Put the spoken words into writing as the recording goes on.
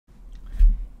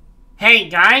Hey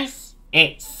guys,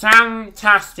 it's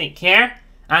Samtastic here,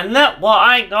 and look what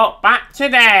I got back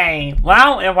today.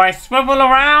 Well, if I swivel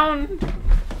around,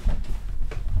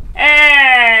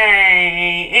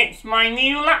 hey, it's my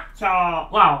new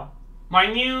laptop. Well, my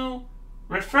new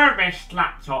refurbished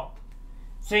laptop.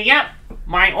 So yep,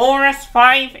 my Aorus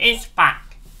 5 is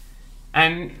back,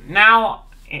 and now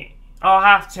I'll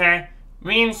have to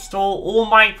reinstall all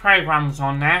my programs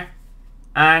on there,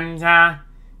 and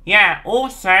yeah,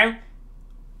 also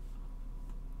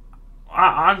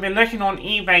I've been looking on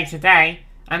eBay today,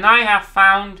 and I have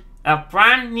found a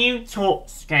brand new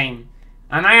Torts game.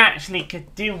 And I actually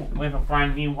could do with a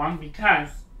brand new one, because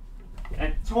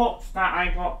a Torts that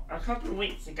I got a couple of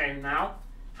weeks ago now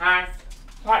has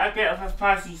quite a bit of a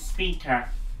fuzzy speaker.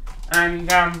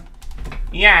 And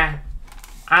yeah,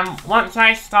 and once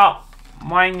I start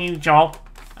my new job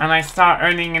and I start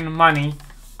earning in money,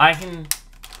 I can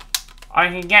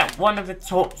get one of the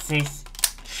Tortses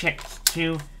shipped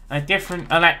to a different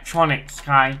electronics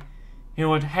guy who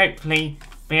would hopefully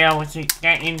be able to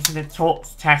get into the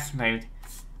Torts test mode.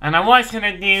 And I was going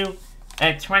to do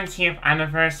a 20th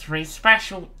anniversary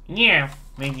special year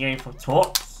video for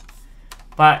Torts,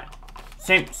 but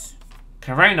since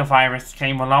coronavirus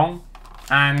came along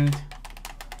and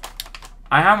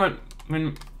I haven't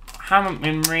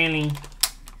really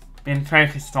been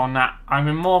focused on that. I've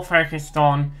been more focused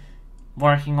on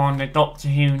working on the Doctor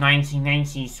Who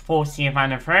 1980s 40th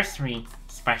anniversary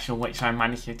special, which I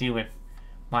managed to do with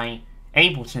my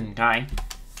Ableton guy.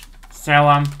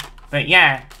 So, but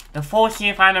yeah, the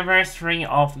 40th anniversary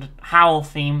of the Howell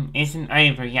Theme isn't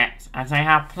over yet, as I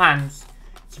have plans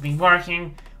to be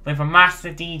working with a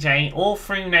master DJ all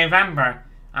through November,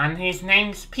 and his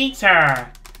name's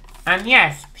Peter. And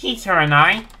yes, Peter and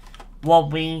I will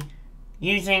be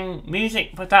using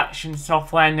music production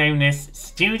software known as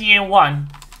Studio One,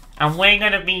 and we're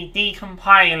going to be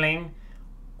decompiling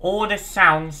all the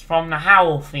sounds from the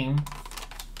Howell Theme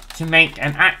to make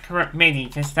an accurate MIDI,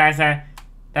 because there's a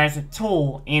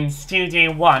tool in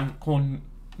Studio One called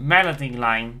Melody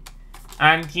Line,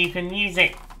 and you can use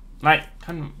it like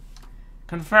you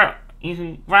can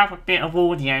grab a bit of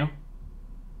audio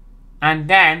and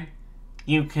then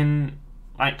you can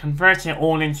like convert it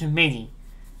all into MIDI.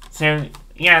 So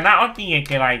yeah, that would be a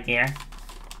good idea.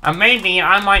 And maybe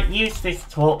I might use this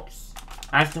Torts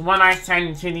as the one I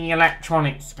send to the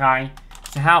electronics guy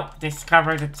to help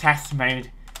discover the test mode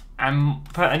and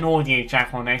put an audio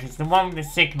jack on it, because the one with the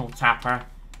signal tapper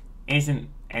isn't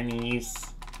any use.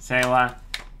 So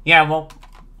yeah, well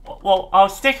I'll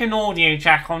stick an audio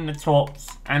jack on the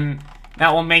Torts, and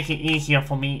that will make it easier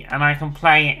for me, and I can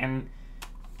play it and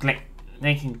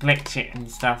they can glitch it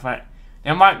and stuff. But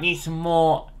there might be some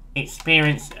more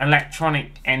experienced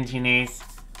electronic engineers,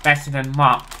 better than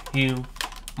Mark, who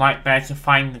might be able to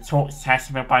find the Torts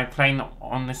tester by playing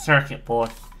on the circuit board.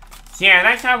 So yeah,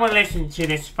 let's have a listen to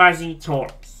this fuzzy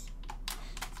Torts.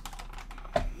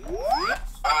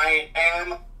 I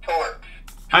am Torts.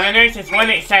 And I notice when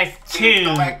it says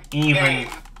 2 even,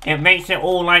 it makes it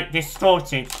all like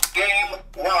distorted. Game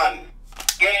 1,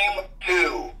 Game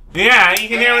 2. Yeah, you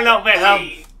can hear a little bit of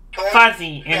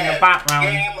fuzzy in the background.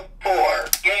 Game 4,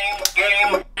 Game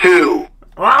 2.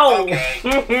 Wow!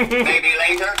 Okay, maybe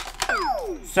later.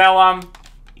 So,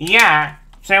 yeah.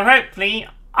 So hopefully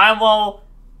I will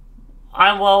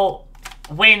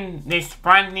win this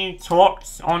brand new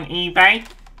Torts on eBay,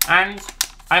 and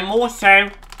I'm also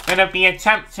gonna be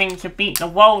attempting to beat the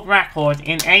world record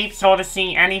in Abe's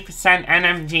Odyssey any percent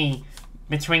NMG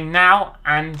between now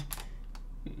and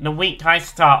the week I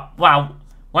start. Well,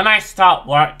 when I start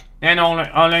work, then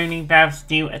I'll only be able to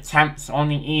do attempts on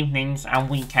the evenings and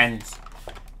weekends.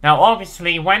 Now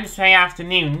obviously Wednesday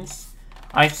afternoons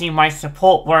I see my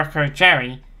support worker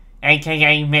Jerry,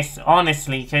 aka Miss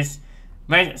Honestly, because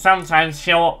sometimes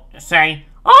she'll say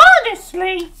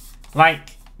honestly,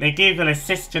 like the Google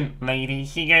Assistant lady.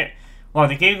 The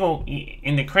Google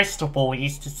in the crystal ball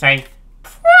used to say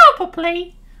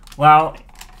probably. Well,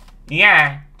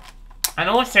 yeah. And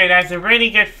also there's a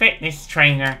really good fitness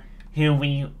trainer who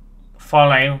we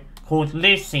follow called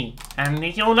Lucy, and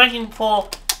if you're looking for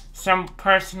some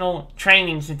personal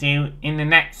training to do in the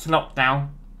next lockdown,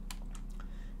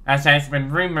 as there's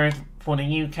been rumoured for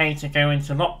the UK to go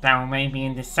into lockdown maybe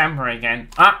in December again.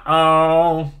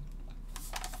 Uh-oh!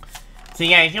 So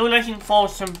yeah, if you're looking for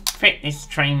some fitness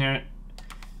trainer,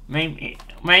 maybe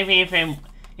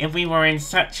if we were in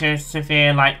such a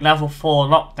severe like level 4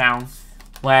 lockdown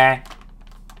where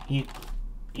you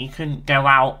couldn't go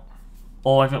out,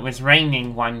 or if it was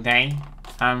raining one day,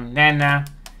 then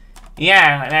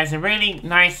yeah, there's a really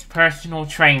nice personal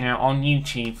trainer on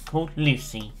YouTube called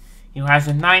Lucy. who has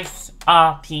a nice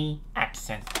RP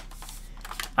accent.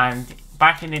 And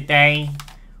back in the day,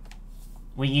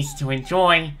 we used to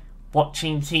enjoy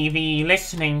watching TV,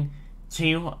 listening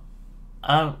to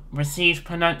a received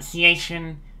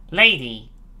pronunciation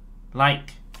lady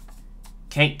like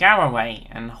Kate Garraway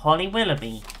and Holly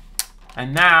Willoughby.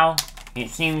 And now it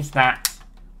seems that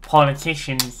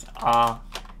politicians are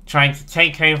trying to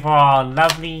take over our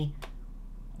lovely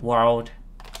world.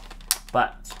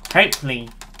 But hopefully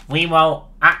we will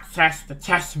access the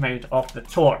test mode of the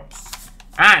Torps,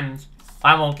 and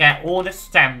I will get all the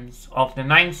stems of the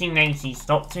 1980s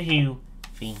Doctor Who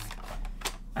theme,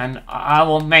 and I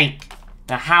will make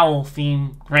the Howell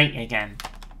theme great again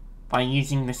by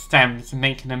using the stems and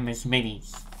making them as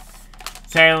midis.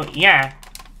 So yeah,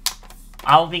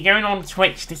 I'll be going on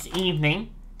Twitch this evening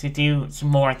to do some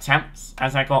more attempts,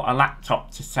 as I got a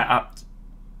laptop to set up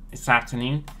this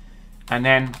afternoon, and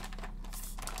then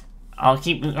I'll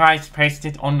keep you guys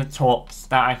posted on the Torps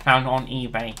that I found on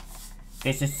eBay.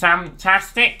 This is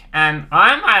Samtastic, and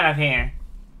I'm out of here.